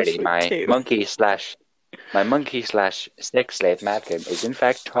know already, my monkey slash sex slave Malcolm is in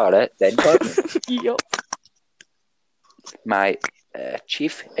fact taller than Courtney. Yup. My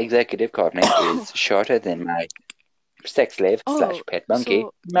chief executive Courtney is shorter than my sex slave slash pet monkey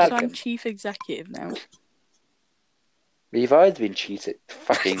Malcolm. So I'm chief executive now. You've always been chief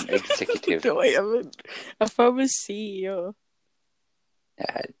fucking executive. No, I haven't. I thought I was CEO.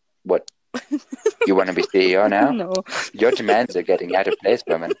 What? You want to be CEO now? No. Your demands are getting out of place,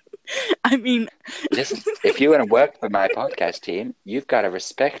 woman. I mean... Listen, if you want to work for my podcast team, you've got to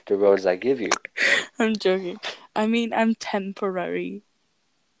respect the roles I give you. I'm joking. I mean, I'm temporary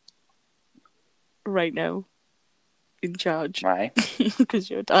right now in charge. Why? Because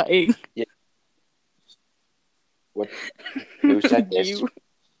you're dying. Yeah. What? Who said this? You.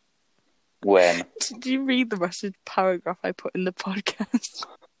 When? Did you read the rest of the paragraph I put in the podcast?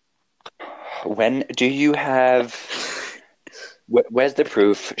 When do you have... Where's the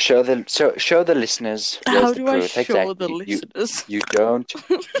proof? Show the listeners. How do I show the listeners? You don't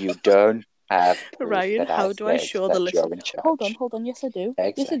have proof. Ryan, how do I show the listeners? Hold on. Yes, I do.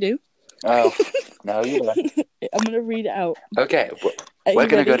 Exactly. Yes, I do. Oh, no, you don't. I'm going to read it out. Okay, we're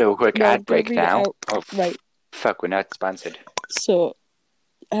going to go to a quick ad break now. Oh, right. Fuck, we're not sponsored. So,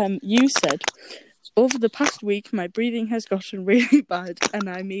 you said, over the past week, my breathing has gotten really bad, and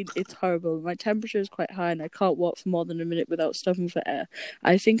I mean, it's horrible. My temperature is quite high, and I can't walk for more than a minute without stopping for air.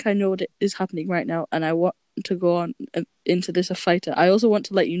 I think I know what is happening right now, and I want to go on into this a fighter. I also want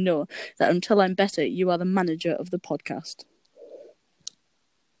to let you know that until I'm better, you are the manager of the podcast.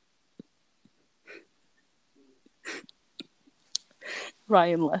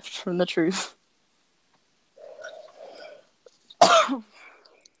 Ryan left from the truth.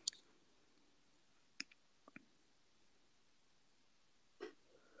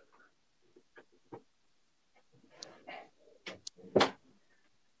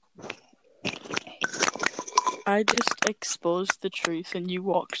 I just exposed the truth and you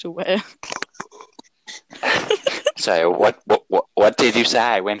walked away. So, what did you say?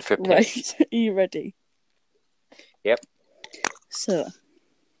 I went for piss. Right, are you ready? Yep. So,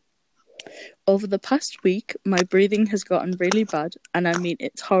 over the past week, my breathing has gotten really bad, and I mean,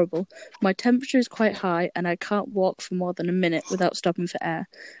 it's horrible. My temperature is quite high, and I can't walk for more than a minute without stopping for air.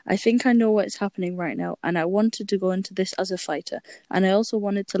 I think I know what is happening right now, and I wanted to go into this as a fighter. And I also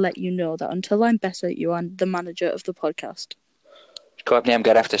wanted to let you know that until I'm better, you are the manager of the podcast. Courtney, I'm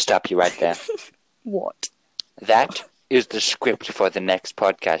going to have to stop you right there. What? That is the script for the next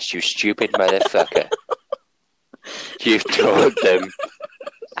podcast, you stupid motherfucker. You've told them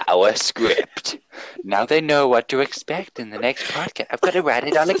our script. Now they know what to expect in the next podcast. I've got to write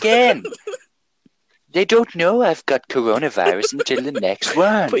it all again. They don't know I've got coronavirus until the next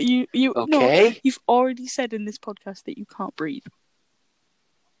one. But you okay? No, you've already said in this podcast that you can't breathe.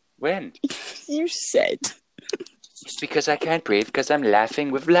 When? You said. It's because I can't breathe because I'm laughing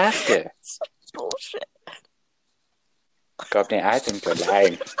with laughter. It's bullshit. Courtney, I think you're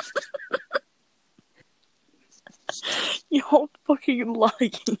lying. You're fucking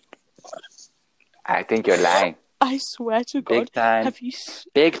lying. I think you're lying. I swear to God.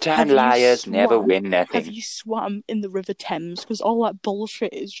 Big time liars never win nothing. Have you swam in the River Thames? Because all that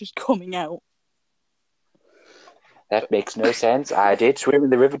bullshit is just coming out. That makes no sense. I did swim in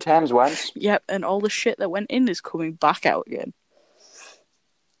the River Thames once. Yep, and all the shit that went in is coming back out again.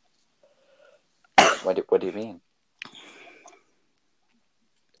 What do you mean?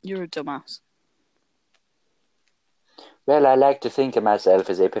 You're a dumbass. Well, I like to think of myself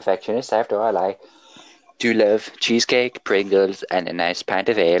as a perfectionist. After all, I do love cheesecake, Pringles, and a nice pint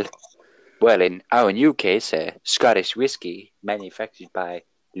of ale. Well, in our new case, Scottish whiskey manufactured by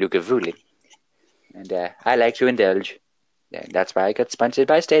Lugavulin. And I like to indulge. And that's why I got sponsored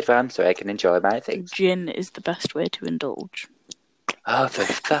by State Farm, so I can enjoy my things. Gin is the best way to indulge. Oh, for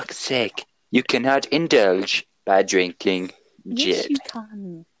fuck's sake. You cannot indulge by drinking gin. Yes, you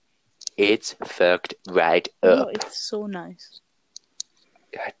can. It's fucked right up. No, it's so nice.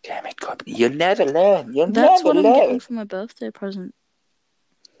 God damn it, Courtney. You'll never learn. That's what I'm getting for my birthday present.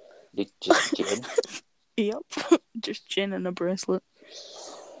 You just gin? Yep. Just gin and a bracelet.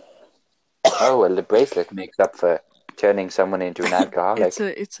 Oh, well, the bracelet makes up for turning someone into an alcoholic.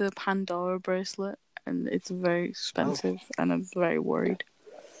 It's a Pandora bracelet, and it's very expensive, and I'm very worried.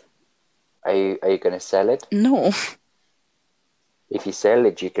 Are you going to sell it? No, If you sell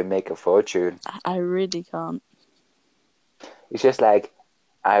it, you can make a fortune. I really can't. It's just like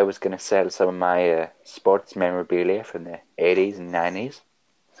I was going to sell some of my sports memorabilia from the 80s and 90s.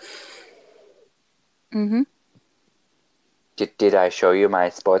 Mm-hmm. Did I show you my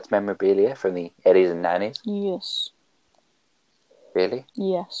sports memorabilia from the 80s and 90s? Yes. Really?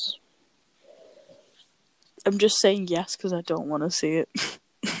 Yes. I'm just saying yes because I don't want to see it.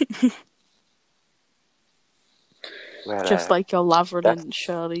 Well, Just like your Laverne and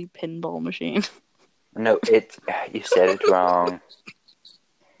Shirley pinball machine. No, you said it wrong.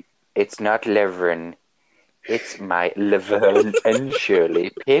 It's not Laverne. It's my Laverne and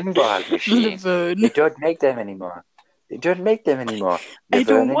Shirley pinball machine. Laverne. They don't make them anymore. I don't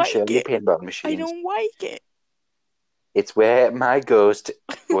Laverne and like Shirley it. pinball machines. I don't like it. It's where my ghost,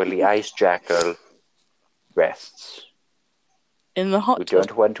 Willie Ice Jackal, rests. In the hot We tub.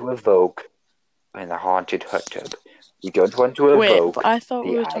 don't want to evoke in the haunted hot tub. We don't want to evoke. Wait, but I thought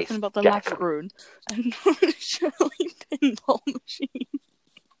we the were Ice talking about the Jackal. Laverne and not the Shirley pinball machine.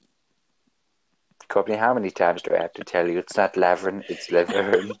 Courtney, how many times do I have to tell you it's not Laverne, it's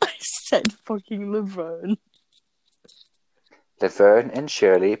Laverne? I said fucking Laverne. Laverne and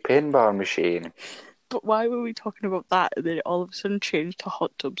Shirley pinball machine. But why were we talking about that and then it all of a sudden changed to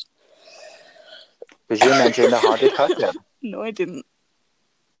hot tubs? Because you mentioned the haunted hot tub. No, I didn't.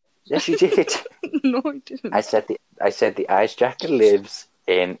 Yes, you did. No, I didn't. I said the Ice Jackal lives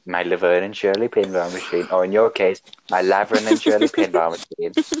in my Laverne and Shirley pinball machine, or in your case, my Laverne and Shirley pinball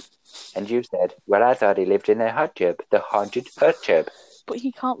machine. And you said, well, I thought he lived in a hot tub, the haunted hot tub. But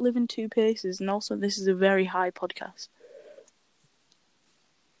he can't live in two places, and also this is a very high podcast.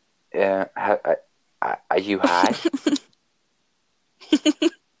 Are you high?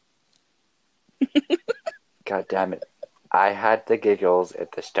 God damn it. I had the giggles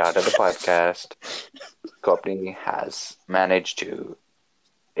at the start of the podcast. Courtney has managed to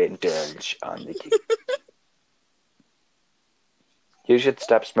indulge on the giggles. You should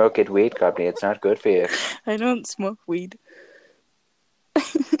stop smoking weed, Courtney. It's not good for you. I don't smoke weed.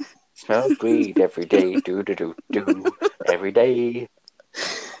 Smoke weed every day. Do. Every day.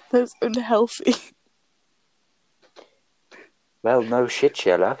 That's unhealthy. Well, no shit,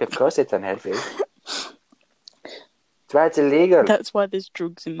 Sherlock. Of course it's unhealthy. That's why it's illegal. That's why there's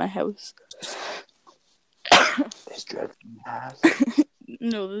drugs in my house. There's drugs in the house.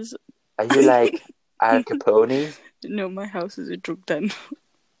 No, there's... Are you like Al Capone? No, my house is a drug den.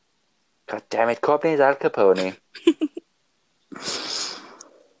 God damn it, Courtney's Al Capone.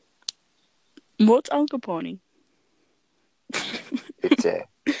 What's Al Capone? It's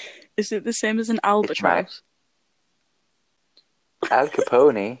Is it the same as an albatross? Al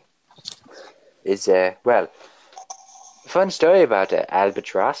Capone is well, fun story about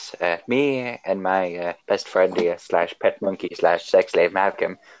albatross. Me and my best friend here / pet monkey / sex slave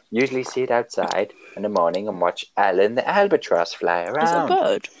Malcolm usually sit outside in the morning and watch Alan the albatross fly around. It's a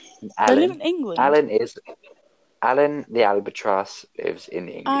bird. They live in England. Alan the albatross lives in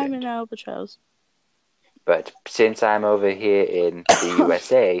England. I'm an albatross. But since I'm over here in the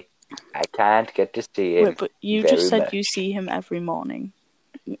USA, I can't get to see him. Wait, but you just said you see him every morning.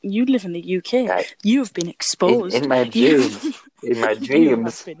 You live in the UK. You've been exposed. In my dreams. In my dreams. You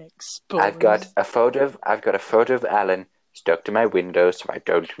have been exposed. I've got a photo of Alan stuck to my window so I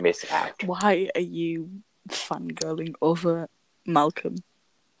don't miss out. Why are you fangirling over Malcolm?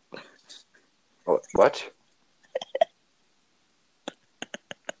 What?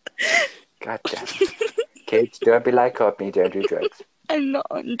 God damn it. Kids, don't be like Courtney, don't do drugs. I'm not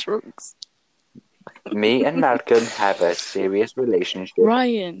on drugs. Me and Malcolm have a serious relationship.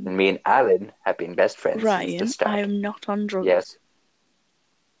 Ryan. And me and Alan have been best friends since the start. I am not on drugs. Yes.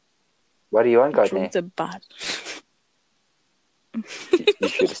 What are you on, Courtney? Drugs are bad. You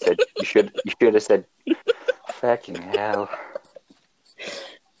should have said. You should have said. Fucking hell.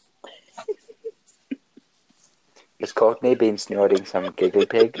 Has Courtney been snorting some giggle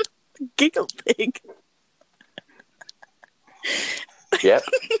pig? Giggle pig? Yep.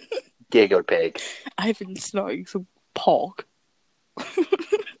 Giggle pig. I've been snorting some pork.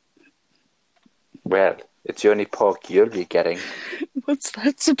 Well, it's the only pork you'll be getting. What's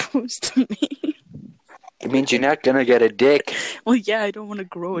that supposed to mean? It means you're not gonna get a dick. Well, yeah, I don't want to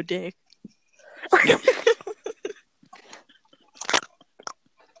grow a dick.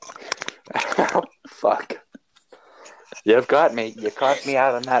 Oh, fuck. You've got me. You caught me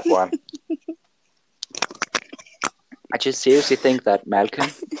out on that one. I just seriously think that Malcolm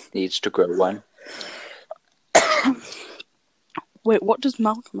needs to grow one. Wait, what does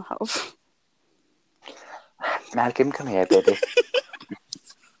Malcolm have? Malcolm, come here, baby.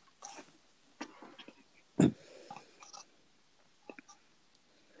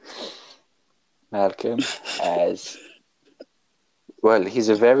 Malcolm has... Well, he's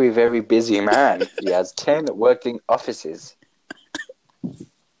a very, very busy man. He has 10 working offices.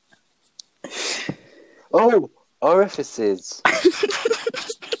 Oh, orifices.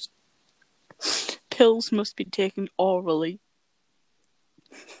 Pills must be taken orally.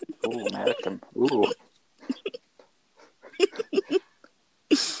 Oh, Malcolm. Ooh.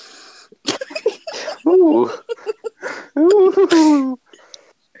 Ooh. Ooh.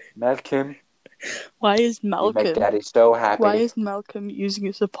 Malcolm. Why is You make Malcolm? Daddy so happy. Why is Malcolm using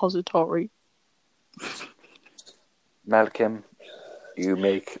a suppository? Malcolm, you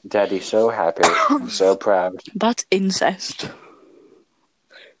make Daddy so happy. I'm so proud. That's incest.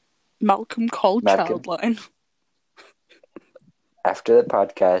 Malcolm called Malcolm. Childline. After the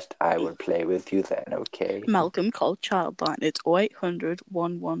podcast, I will play with you then, okay? Malcolm called Childline. It's 0800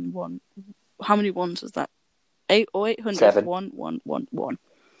 111. How many ones is that? 0800 7. 1111.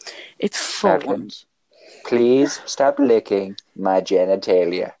 It's 4 Malcolm. ones. Please stop licking my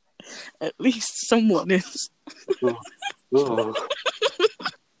genitalia. At least someone is. Ooh. Ooh.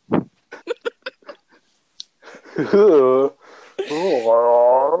 Ooh.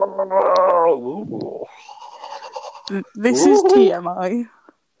 Ooh. This is TMI.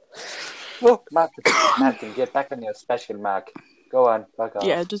 Oh, Malcolm, get back on your special mark. Go on, fuck off.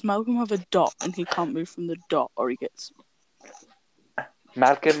 Yeah, does Malcolm have a dot and he can't move from the dot, or he gets...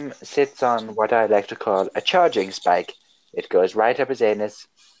 Malcolm sits on what I like to call a charging spike. It goes right up his anus,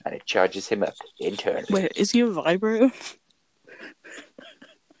 and it charges him up internally. Wait, is he a vibrator?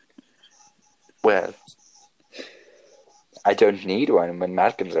 Well, I don't need one when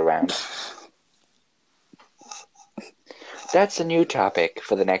Malcolm's around. That's a new topic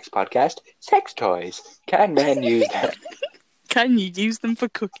for the next podcast. Sex toys. Can men use them? Can you use them for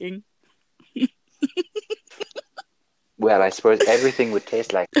cooking? Well, I suppose everything would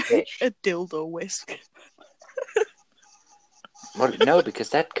taste like fish. A dildo whisk. Well, no, because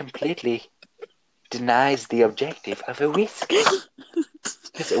that completely denies the objective of a whisk.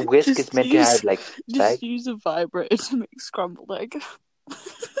 Because a whisk is meant to have, like... Just use a vibrator to make scrambled egg.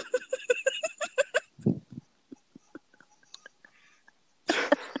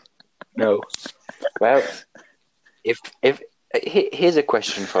 No. Well, here's a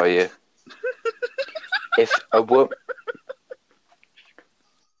question for you. If a woman...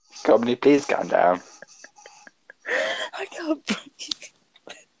 Courtney, please calm down. I can't breathe.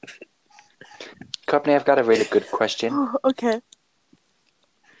 Courtney, I've got a really good question. Oh, okay.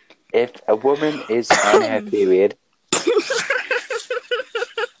 If a woman is on her period...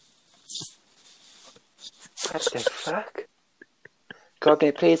 What the fuck?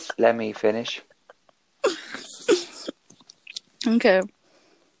 Courtney, please let me finish. Okay.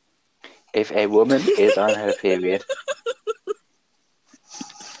 If a woman is on her period...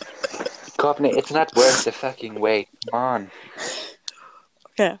 Courtney, it's not worth the fucking wait. Come on.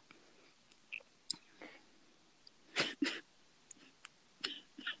 Okay.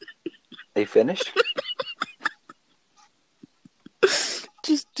 Are you finished?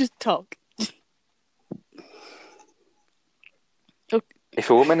 Just talk. Okay. If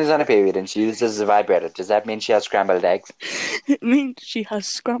a woman is on a period and she uses a vibrator, does that mean she has scrambled eggs? It means she has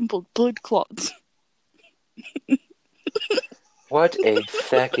scrambled blood clots. What a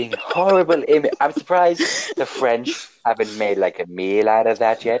fucking horrible image. I'm surprised the French haven't made like a meal out of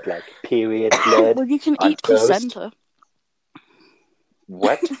that yet, like period blood. Well, you can on eat toast. placenta.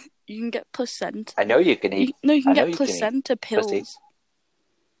 What? You can get placenta. I know you can eat. You can I know get you can placenta eat pussy. pills.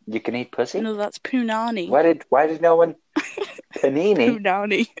 You can eat pussy? No, that's punani. Why did no one... Panini?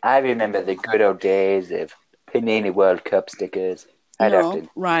 Punani. I remember the good old days of Panini World Cup stickers. I'd have to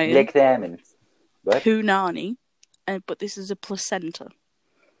Ryan. lick them and... What? Punani. But this is a placenta.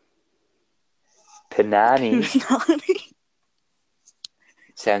 Panani? Punani.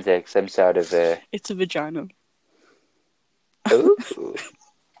 Sounds like some sort of a... It's a vagina. Ooh.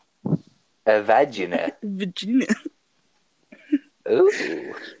 A vagina. Vagina.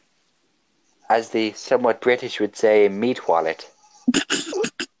 Ooh. As the somewhat British would say, meat wallet.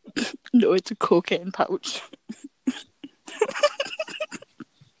 No, it's a cocaine pouch.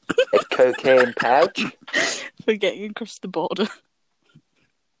 A cocaine pouch? For getting across the border.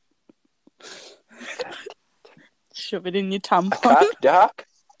 Shove it in your tampon. A cock doc?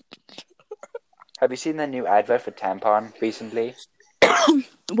 Have you seen the new advert for tampon recently?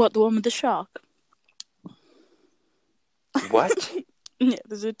 What, the one with the shark? What? Yeah,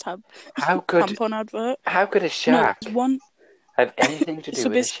 there's a How could tampon advert. a shark there's one. have anything to do So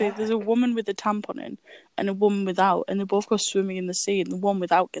with a basically, shark? there's a woman with a tampon in and a woman without, and they both go swimming in the sea, and the one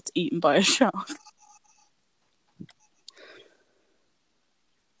without gets eaten by a shark.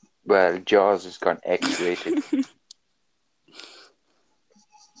 Well, Jaws has gone X-rated.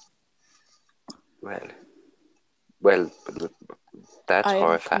 Well, that's I am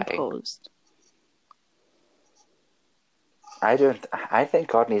horrifying. composed. I think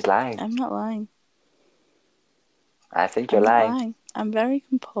Courtney's lying. I'm not lying. I think I'm you're not lying. lying. I'm very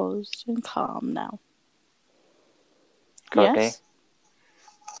composed and calm now. Courtney, Yes,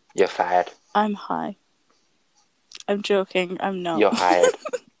 you're fired. I'm high. I'm joking. I'm not. You're hired.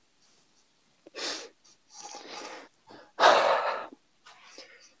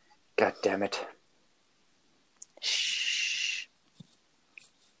 God damn it. Shh.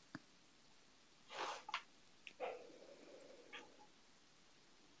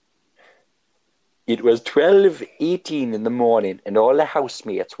 It was 12:18 in the morning and all the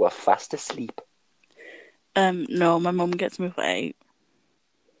housemates were fast asleep. No, my mum gets me up at 8.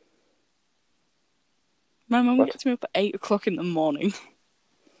 My mum What? gets me up at 8 o'clock in the morning.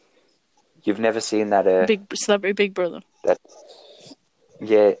 You've never seen that, Big Celebrity Big Brother.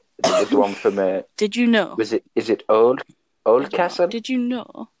 yeah, the one from, Did you know? is it Old Castle? Did you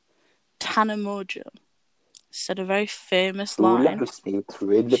know Tana Mojo said a very famous All the line? housemates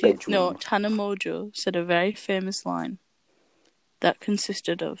were in the bedroom. No, Tana Mojo said a very famous line that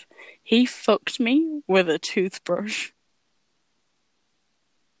consisted of, "He fucked me with a toothbrush."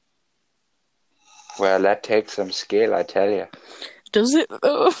 Well, that takes some skill, I tell you. Does it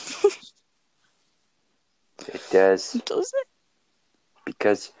though? It does. Does it?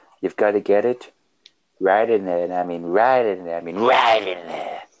 Because you've got to get it right in there, and I mean right in there, right in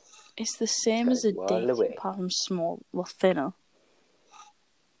there. It's the same as a Go all the dick, way. apart from small or thinner.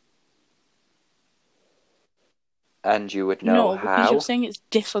 And you would know No, how? because you're saying it's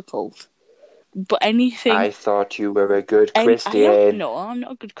difficult. But anything... I thought you were a good I'm Christian.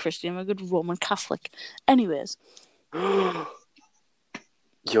 not a good Christian. I'm a good Roman Catholic. Anyways.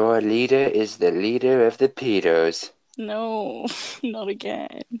 Your leader is the leader of the pedos. No, not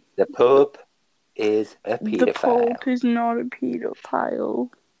again. The Pope is a The pedophile. Pope is not a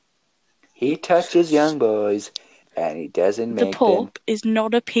pedophile. He touches young boys, and he doesn't The make Pope them is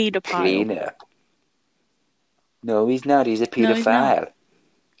not a pedophile. clean up. No, he's not. He's a pedophile. No, he's not.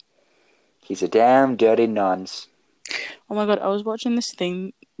 He's a damn dirty nonce. Oh my god, I was watching this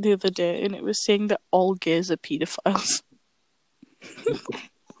thing the other day, and it was saying that all gays are pedophiles.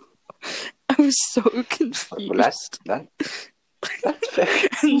 I was so confused. Well, that's fair.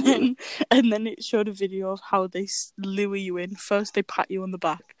 and then it showed a video of how they lure you in. First, they pat you on the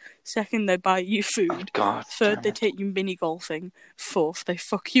back. Second, they buy you food. Oh, God. Third, they take you mini golfing. Fourth, they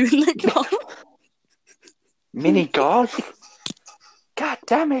fuck you in the car. Mini golf? God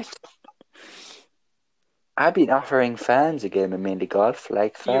damn it. I've been offering fans a game of mini golf for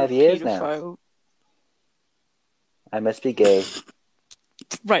like 5 years now. I must be gay.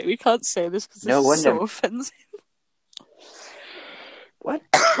 Right, we can't say this because it's so offensive. What?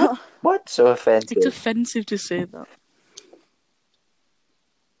 What's so offensive? It's offensive to say that.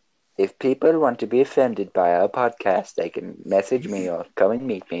 If people want to be offended by our podcast, they can message me or come and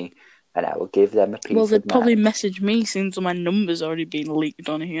meet me, and I will give them a piece of mind. Well, they'd probably message me since my number's already been leaked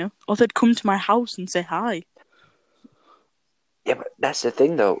on here. Or they'd come to my house and say hi. Yeah, but that's the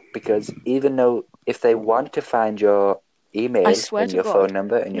thing, though, because even though if they want to find your email and your phone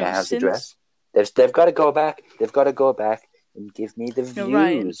number and your house address, they've got to go back. They've got to go back and give me the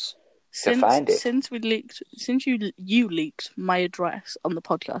views to find it. Since you leaked my address on the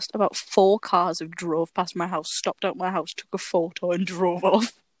podcast, about 4 cars have drove past my house, stopped at my house, took a photo, and drove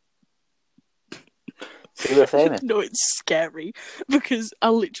off. So you're famous. No, it's scary because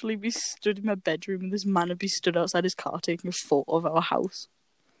I'll literally be stood in my bedroom and this man would be stood outside his car taking a photo of our house.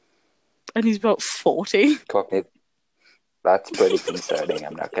 And he's about 40. Courtney, that's pretty concerning,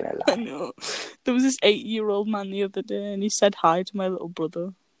 I'm not going to lie. I know. There was this 8-year-old man the other day and he said hi to my little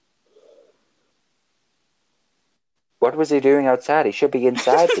brother. What was he doing outside? He should be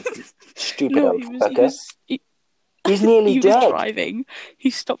inside, the stupid old fucker. He's nearly dead. He was driving.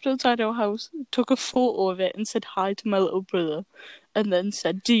 He stopped outside our house, took a photo of it, and said hi to my little brother, and then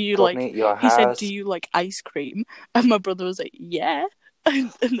said, "Do you Courtney, like?" He said, "Do you like ice cream?" And my brother was like, "Yeah."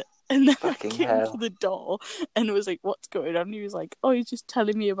 And then Fucking I came hell. to the door and was like, "What's going on?" And he was like, "Oh, he's just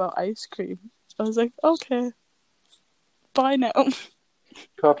telling me about ice cream." I was like, "Okay, bye now."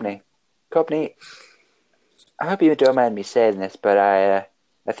 Courtney, I hope you don't mind me saying this, but I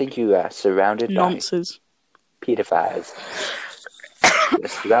think you surrounded Nonsense. pedophiles. You're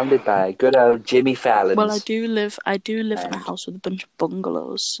surrounded by good old Jimmy Fallons. Well, I do live in a house with a bunch of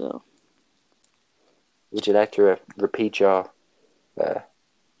bungalows, so... Would you like to repeat your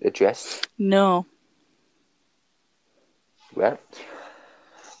address? No. Well,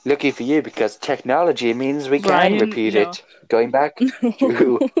 lucky for you, because technology means we can repeat it. Going back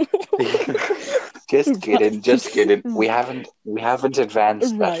to... Just kidding. We haven't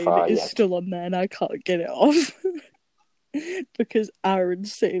advanced that far Ryan is yet. still on there and I can't get it off. Because Aaron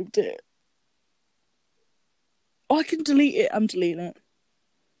saved it. Oh, I can delete it. I'm deleting it.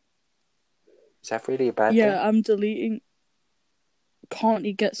 Is that really a bad thing? Yeah, I'm deleting. Can't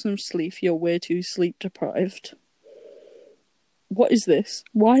you get some sleep? You're way too sleep deprived. What is this?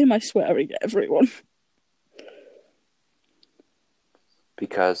 Why am I swearing at everyone?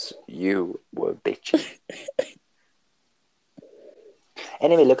 Because you were bitchy.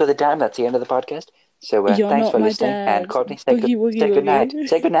 Anyway, look at the time. That's the end of the podcast. So thanks for listening. Dad. And Courtney, say good night.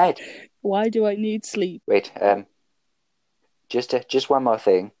 Say good night. Why do I need sleep? Wait, just one more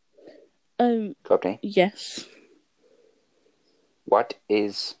thing. Courtney. Yes. What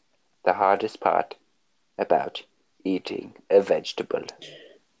is the hardest part about eating a vegetable?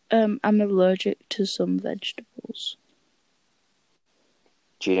 I'm allergic to some vegetables.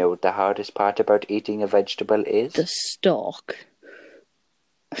 Do you know what the hardest part about eating a vegetable is? The stalk.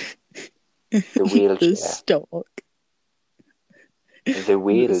 The wheelchair. The stalk. The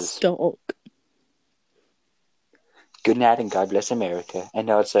wheels. The stalk. Good night and God bless America. And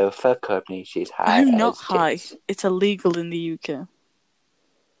also for Courtney, she's high. I'm not as high. tits. It's illegal in the UK.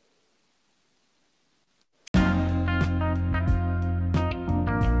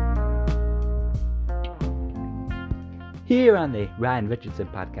 Here on the Ryan Richardson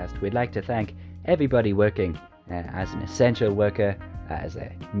podcast, we'd like to thank everybody working as an essential worker, as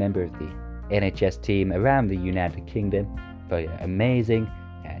a member of the NHS team around the United Kingdom for your amazing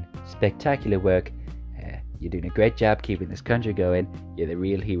and spectacular work. You're doing a great job keeping this country going. You're the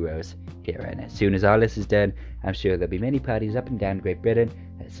real heroes here. And as soon as all this is done, I'm sure there'll be many parties up and down Great Britain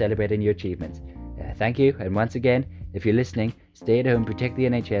celebrating your achievements. Thank you. And once again, if you're listening, stay at home, protect the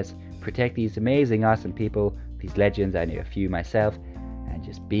NHS, protect these amazing, awesome people, these legends. I know a few myself, and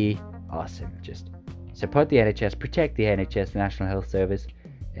just be awesome. Just support the NHS, protect the NHS, National Health Service.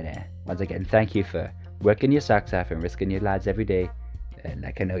 And once again, thank you for working your socks off and risking your lives every day,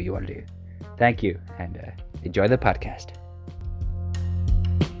 like I know you all do. Thank you, and enjoy the podcast.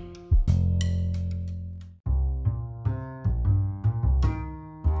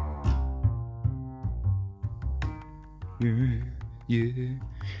 Yeah.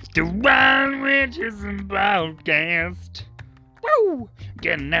 The Ryan Richardson podcast. Woo!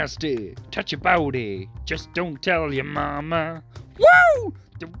 Get nasty, touch your body, just don't tell your mama. Woo!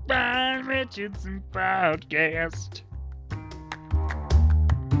 The Ryan Richardson podcast.